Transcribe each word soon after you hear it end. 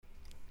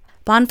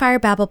Bonfire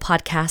Babble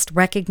podcast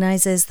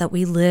recognizes that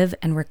we live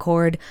and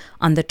record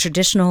on the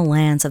traditional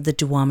lands of the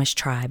Duwamish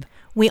tribe.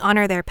 We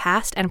honor their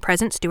past and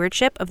present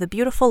stewardship of the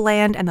beautiful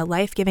land and the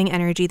life-giving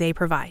energy they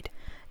provide.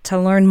 To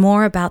learn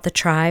more about the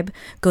tribe,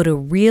 go to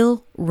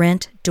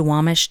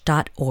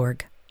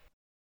realrentduwamish.org.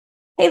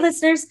 Hey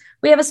listeners,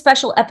 we have a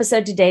special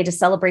episode today to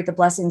celebrate the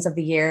blessings of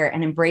the year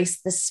and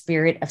embrace the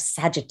spirit of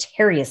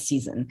Sagittarius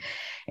season.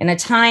 In a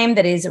time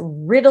that is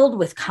riddled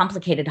with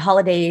complicated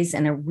holidays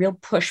and a real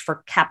push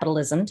for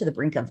capitalism to the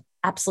brink of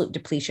absolute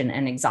depletion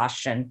and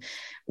exhaustion,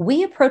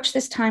 we approach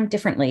this time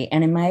differently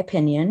and, in my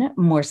opinion,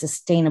 more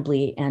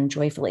sustainably and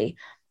joyfully.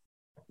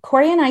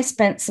 Corey and I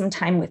spent some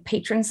time with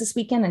patrons this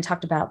weekend and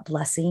talked about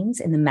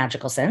blessings in the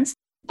magical sense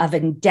of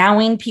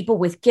endowing people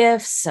with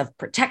gifts of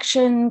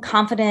protection,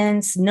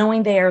 confidence,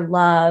 knowing they are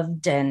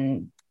loved,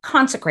 and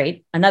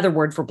consecrate, another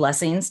word for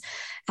blessings,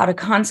 how to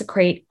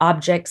consecrate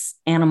objects,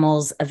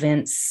 animals,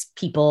 events,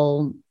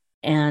 people,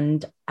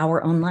 and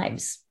our own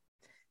lives.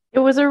 It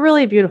was a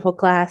really beautiful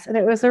class and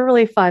it was a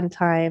really fun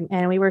time.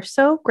 And we were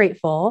so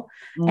grateful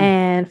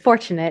and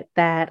fortunate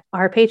that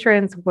our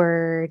patrons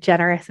were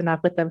generous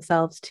enough with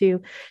themselves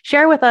to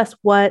share with us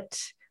what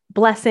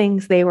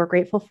blessings they were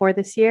grateful for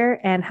this year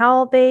and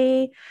how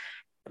they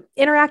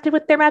interacted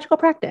with their magical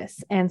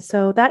practice. And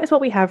so that is what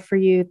we have for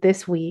you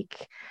this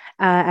week.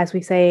 As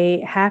we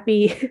say,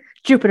 happy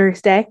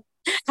Jupiter's Day.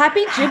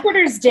 Happy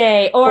Jupiter's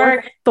Day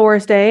or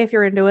Thor's Day, if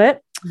you're into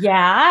it.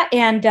 Yeah.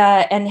 And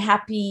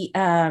happy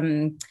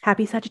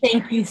Sagittarius.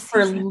 Thank you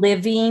for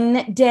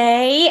living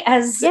day,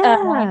 as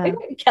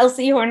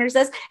Kelsey Horner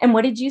says. And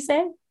what did you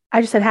say?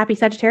 I just said happy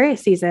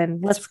Sagittarius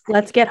season.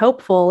 Let's get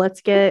hopeful. Let's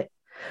get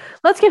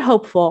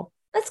hopeful.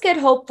 Let's get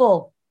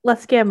hopeful.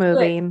 Let's get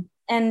moving.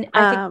 And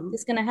I think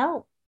it's going to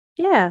help.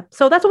 Yeah.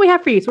 So that's what we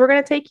have for you. So we're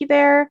going to take you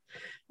there.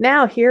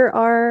 Now, here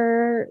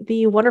are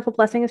the wonderful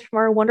blessings from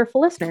our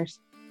wonderful listeners.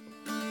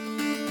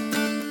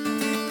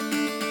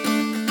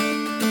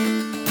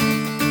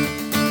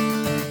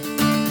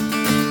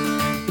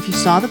 If you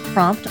saw the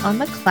prompt on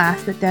the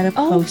class that Deb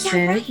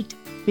posted,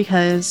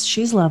 because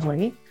she's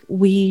lovely,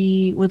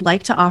 we would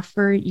like to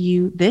offer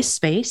you this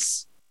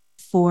space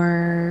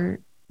for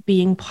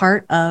being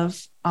part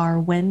of our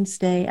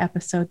Wednesday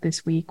episode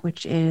this week,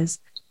 which is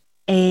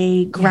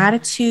a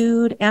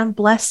gratitude and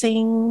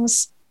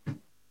blessings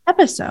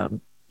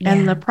episode. Yeah.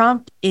 And the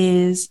prompt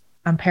is,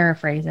 I'm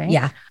paraphrasing.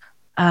 Yeah.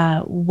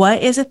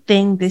 What is a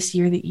thing this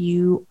year that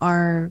you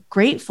are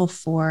grateful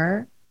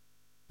for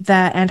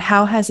and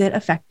how has it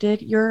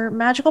affected your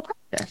magical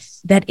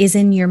practice? That's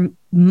in your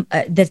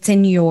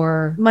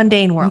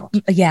mundane world.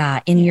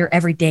 In your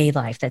everyday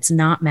life. That's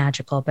not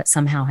magical, but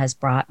somehow has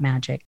brought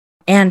magic.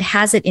 And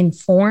has it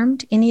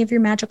informed any of your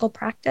magical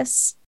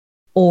practice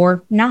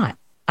or not?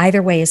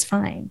 Either way is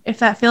fine. If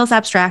that feels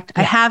abstract,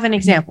 I have an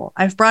example.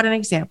 I've brought an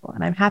example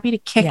and I'm happy to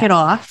kick it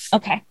off.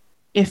 Okay.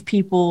 If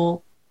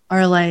people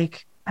are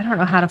like, I don't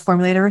know how to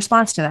formulate a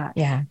response to that.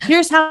 Yeah.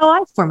 Here's how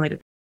I formulated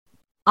it.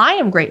 I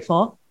am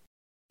grateful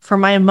for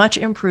my much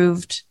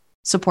improved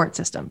support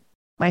system,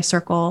 my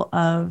circle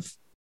of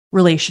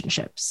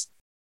relationships.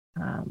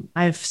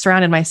 I've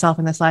surrounded myself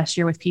in this last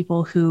year with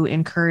people who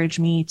encourage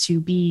me to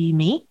be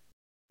me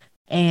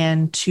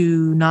and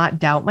to not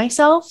doubt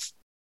myself,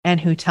 and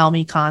who tell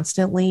me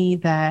constantly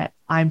that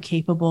I'm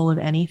capable of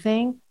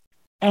anything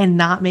and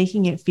not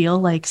making it feel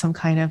like some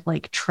kind of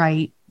like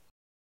trite,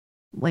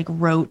 like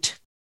rote,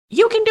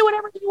 you can do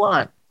whatever you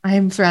want. I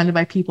am surrounded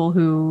by people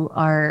who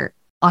are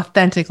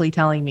authentically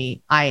telling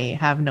me I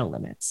have no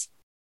limits.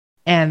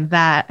 And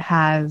that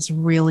has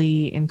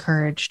really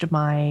encouraged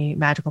my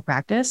magical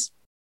practice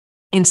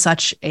in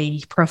such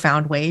a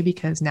profound way,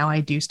 because now I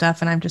do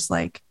stuff and I'm just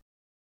like,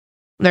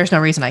 there's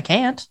no reason I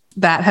can't.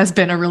 That has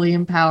been a really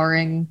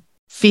empowering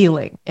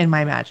feeling in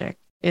my magic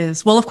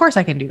is, well, of course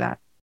I can do that.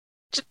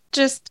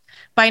 Just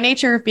by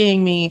nature of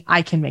being me,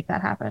 I can make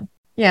that happen.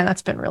 Yeah,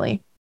 that's been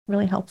really,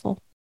 really helpful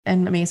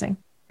and amazing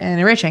and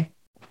enriching.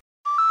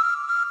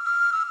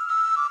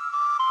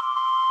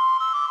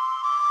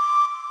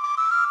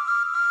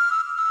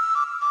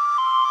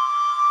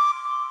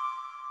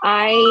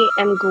 I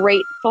am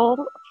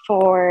grateful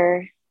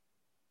for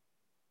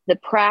the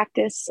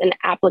practice and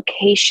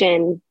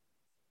application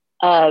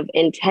of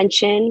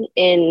intention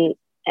in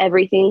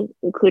everything,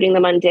 including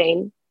the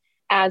mundane.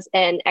 As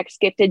an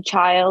ex-gifted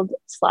child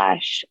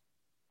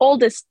 /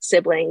 oldest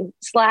sibling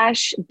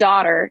 /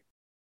 daughter,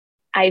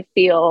 I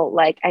feel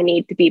like I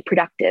need to be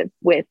productive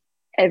with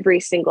every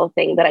single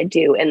thing that I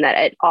do, and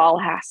that it all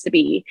has to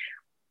be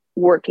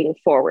working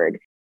forward.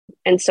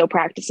 And so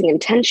practicing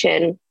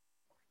intention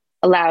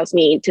allows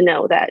me to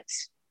know that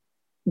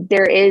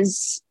there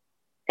is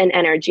an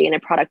energy and a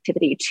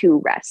productivity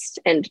to rest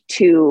and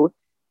to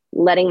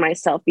letting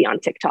myself be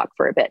on TikTok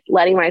for a bit,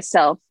 letting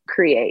myself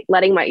create,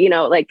 letting my,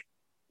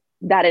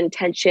 that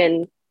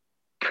intention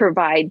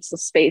provides a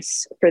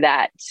space for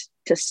that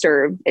to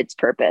serve its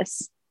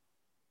purpose.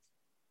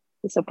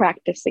 And so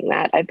practicing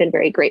that, I've been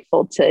very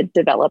grateful to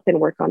develop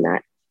and work on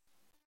that.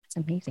 It's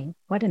amazing.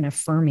 What an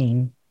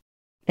affirming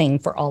thing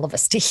for all of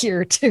us to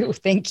hear too.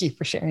 Thank you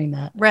for sharing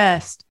that.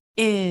 Rest.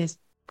 is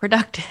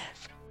productive.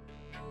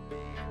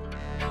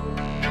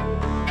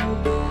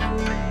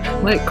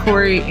 Like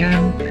Corey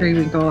and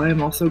Periwinkle,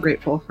 I'm also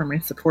grateful for my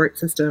support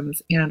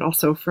systems and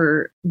also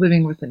for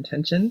living with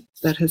intention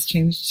that has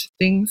changed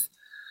things.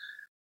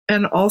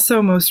 And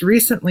also, most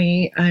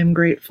recently, I'm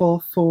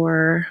grateful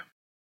for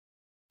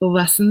the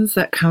lessons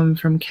that come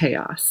from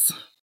chaos,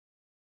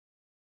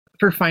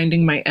 for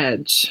finding my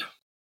edge,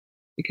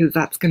 because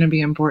that's going to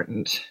be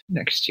important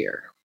next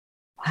year.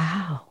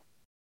 Wow.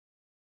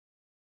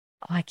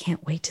 Oh, I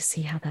can't wait to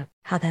see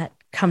how that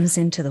comes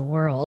into the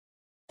world.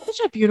 Such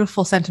a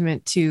beautiful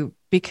sentiment too,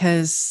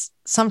 because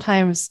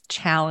sometimes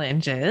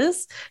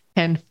challenges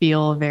can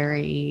feel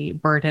very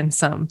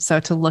burdensome. So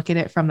to look at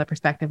it from the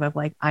perspective of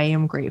like, I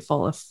am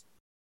grateful of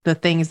the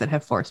things that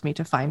have forced me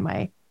to find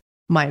my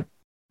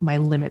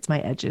limits, my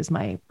edges,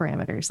 my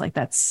parameters. Like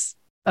that's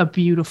a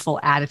beautiful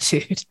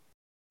attitude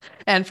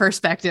and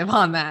perspective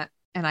on that.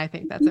 And I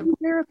think that's important.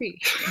 Therapy.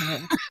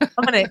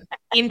 I'm going to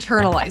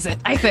internalize it,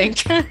 I think.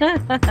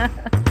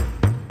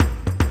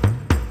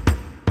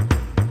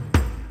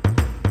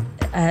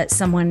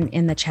 Someone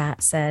in the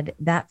chat said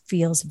that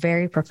feels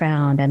very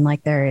profound and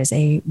like there is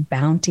a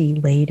bounty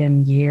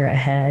laden year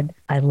ahead.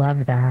 I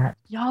love that.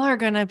 Y'all are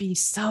going to be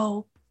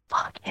so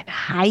fucking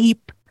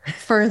hype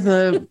for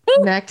the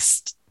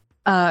next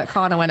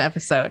Conowin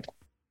episode.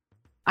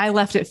 I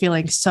left it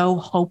feeling so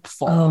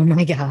hopeful. Oh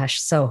my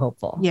gosh, so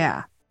hopeful.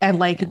 Yeah. And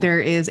like there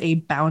is a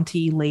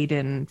bounty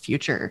laden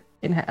future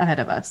ahead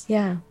of us.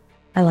 Yeah,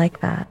 I like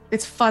that.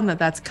 It's fun that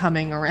that's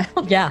coming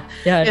around. Yeah.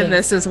 In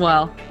this as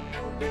well.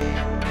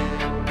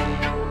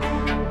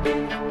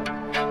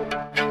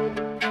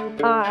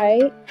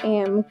 I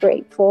am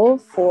grateful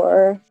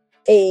for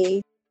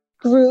a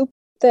group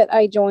that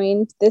I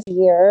joined this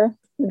year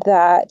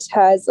that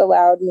has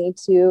allowed me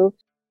to,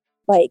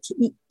 like,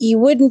 you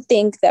wouldn't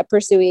think that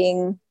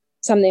pursuing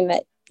something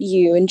that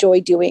you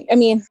enjoy doing. I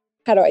mean,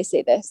 how do I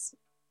say this?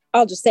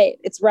 I'll just say it.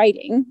 It's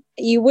writing.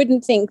 You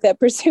wouldn't think that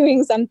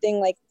pursuing something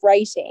like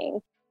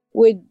writing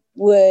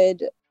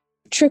would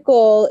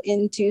trickle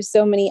into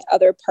so many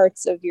other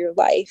parts of your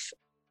life.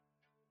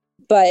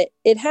 But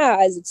it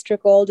has. It's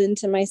trickled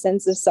into my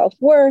sense of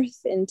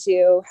self-worth,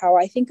 into how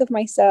I think of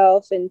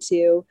myself,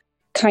 into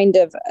kind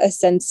of a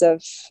sense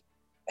of,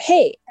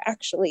 hey,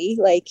 actually,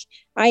 like,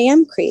 I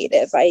am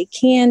creative. I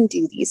can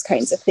do these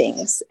kinds of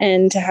things.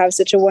 And to have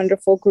such a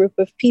wonderful group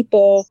of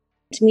people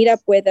to meet up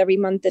with every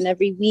month and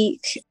every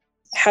week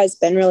has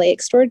been really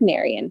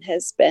extraordinary and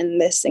has been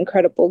this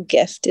incredible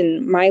gift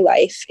in my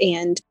life.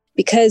 And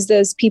because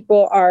those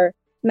people are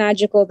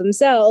magical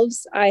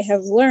themselves, I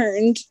have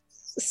learned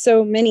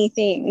so many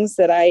things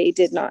that I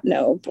did not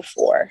know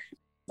before,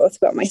 both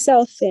about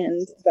myself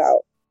and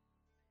about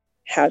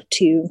how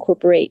to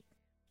incorporate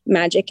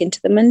magic into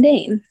the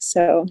mundane.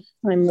 So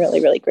I'm really,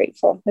 really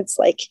grateful. It's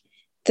like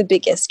the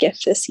biggest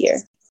gift this year.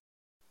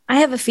 I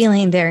have a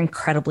feeling they're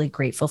incredibly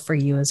grateful for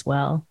you as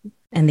well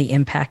and the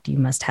impact you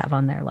must have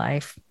on their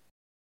life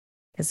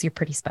because you're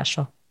pretty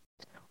special.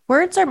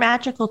 Words are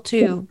magical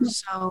too.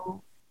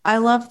 So I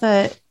love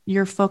that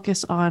your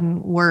focus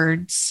on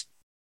words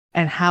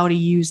and how to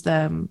use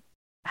them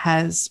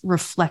has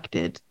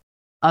reflected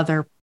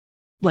other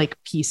like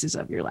pieces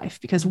of your life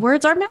because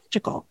words are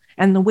magical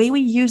and the way we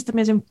use them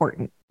is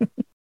important.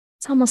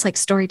 It's almost like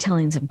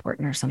storytelling is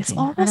important or something. It's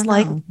almost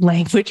like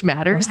language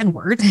matters and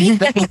words mean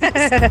things.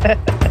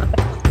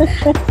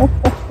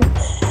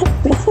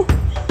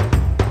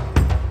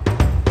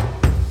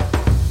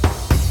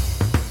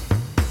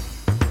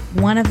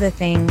 One of the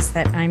things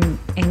that I'm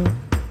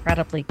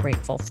incredibly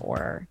grateful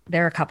for,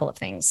 there are a couple of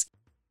things.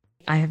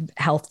 I have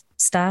health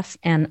stuff,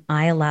 and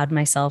I allowed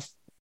myself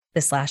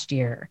this last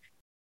year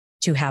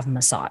to have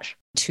massage,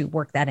 to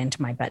work that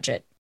into my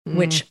budget,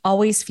 which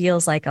always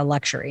feels like a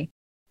luxury,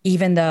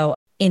 even though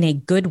in a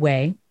good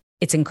way,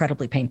 it's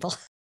incredibly painful.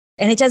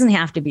 And it doesn't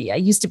have to be. I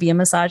used to be a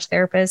massage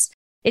therapist.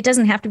 It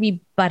doesn't have to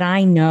be, but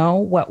I know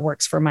what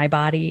works for my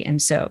body.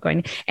 And so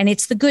and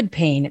it's the good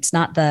pain. It's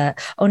not the,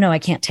 oh no, I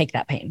can't take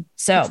that pain.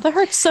 So that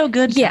hurts so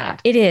good. Yeah,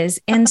 it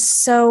is. And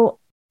so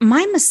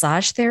my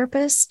massage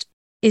therapist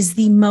is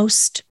the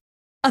most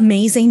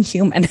amazing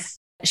human.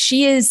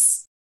 She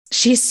is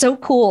so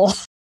cool.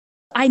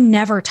 I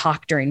never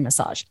talk during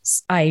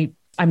massages.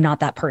 I'm not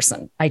that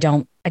person. I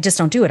just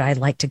don't do it. I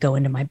like to go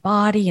into my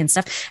body and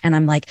stuff. And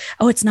I'm like,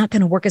 oh, it's not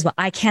going to work as well.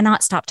 I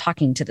cannot stop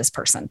talking to this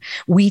person.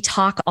 We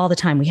talk all the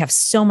time. We have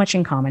so much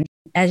in common.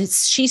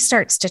 As she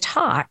starts to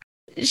talk,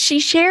 she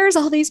shares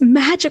all these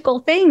magical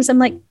things. I'm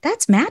like,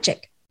 that's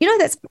magic.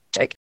 That's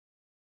magic.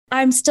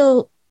 I'm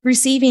still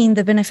receiving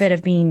the benefit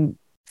of being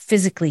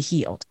physically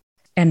healed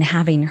and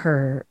having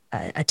her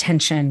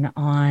attention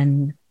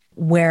on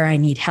where I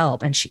need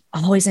help. And she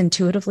always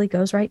intuitively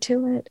goes right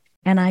to it.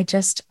 And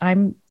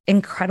I'm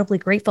incredibly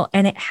grateful.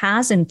 And it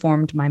has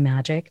informed my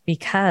magic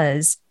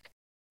because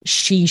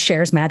she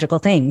shares magical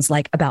things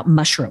like about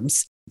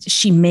mushrooms.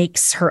 She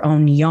makes her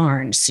own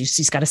yarn. So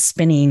she's got a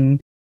spinning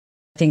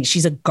thing.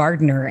 She's a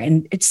gardener.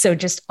 And so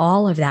just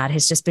all of that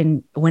has just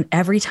been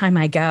every time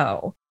I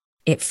go,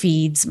 it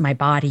feeds my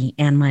body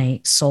and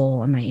my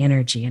soul and my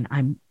energy. And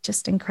I'm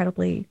just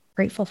incredibly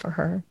grateful for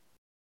her.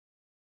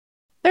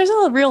 There's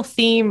a real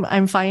theme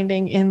I'm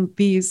finding in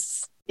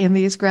these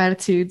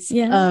gratitudes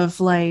of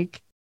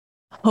like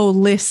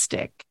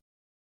holistic,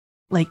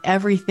 like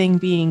everything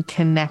being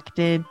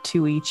connected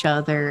to each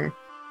other.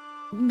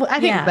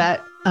 I think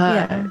that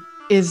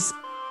is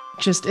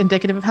just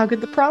indicative of how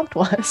good the prompt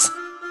was.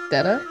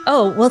 Detta?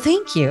 Oh, well,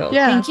 thank you.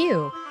 Yeah. Thank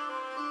you.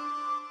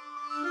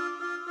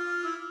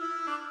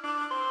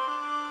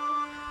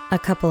 A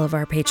couple of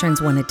our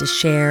patrons wanted to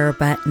share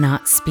but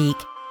not speak.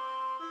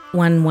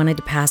 One wanted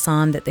to pass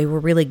on that they were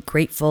really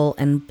grateful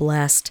and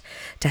blessed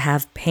to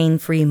have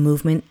pain-free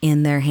movement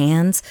in their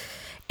hands,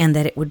 and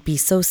that it would be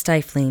so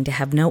stifling to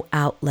have no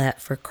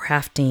outlet for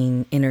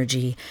crafting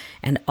energy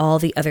and all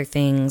the other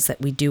things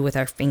that we do with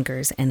our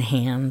fingers and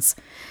hands.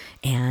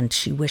 And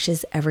she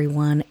wishes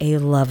everyone a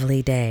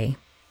lovely day.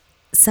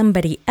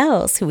 Somebody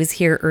else who was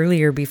here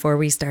earlier before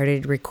we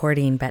started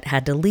recording but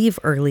had to leave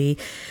early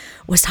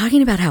was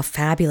talking about how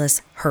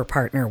fabulous her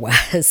partner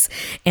was,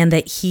 and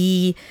that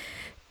he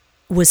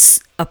was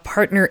a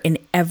partner in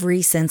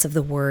every sense of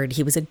the word.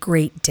 He was a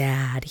great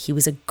dad. He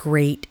was a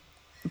great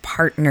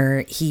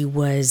partner. He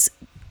was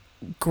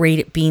great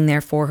at being there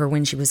for her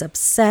when she was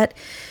upset.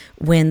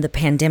 When the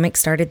pandemic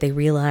started, they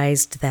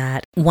realized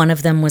that one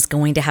of them was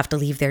going to have to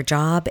leave their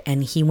job,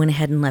 and he went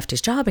ahead and left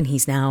his job, and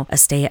he's now a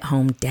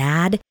stay-at-home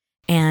dad.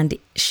 And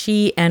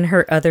she and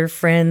her other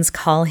friends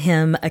call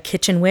him a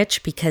kitchen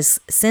witch because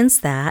since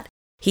that,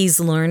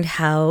 he's learned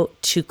how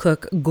to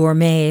cook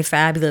gourmet,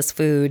 fabulous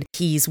food.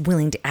 He's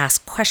willing to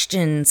ask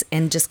questions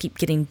and just keep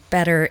getting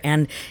better.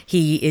 And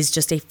he is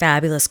just a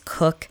fabulous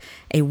cook,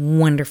 a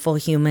wonderful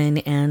human.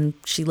 And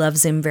she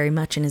loves him very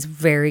much and is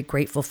very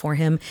grateful for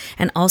him.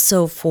 And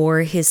also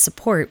for his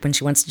support when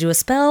she wants to do a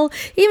spell.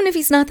 Even if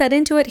he's not that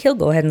into it, he'll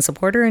go ahead and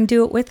support her and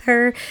do it with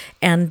her.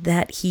 And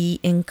that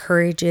he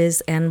encourages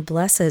and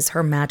blesses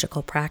her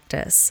magical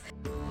practice.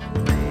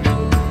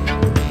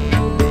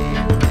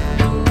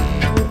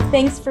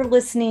 Thanks for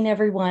listening,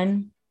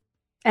 everyone.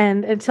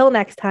 And until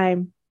next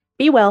time,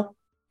 be well.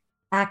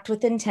 Act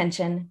with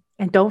intention.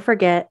 And don't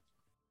forget,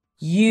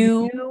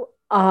 you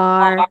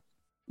are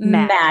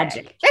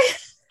magic.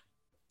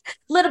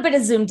 Little bit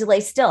of Zoom delay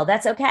still.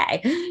 That's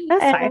okay.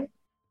 That's fine.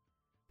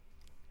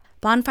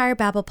 Bonfire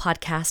Babble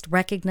podcast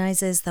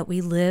recognizes that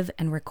we live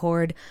and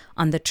record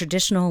on the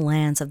traditional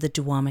lands of the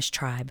Duwamish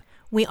tribe.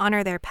 We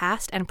honor their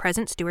past and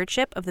present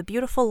stewardship of the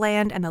beautiful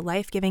land and the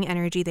life-giving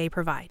energy they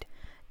provide.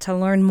 To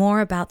learn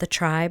more about the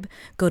tribe,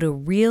 go to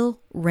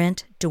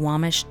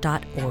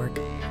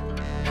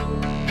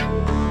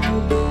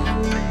realrentduwamish.org.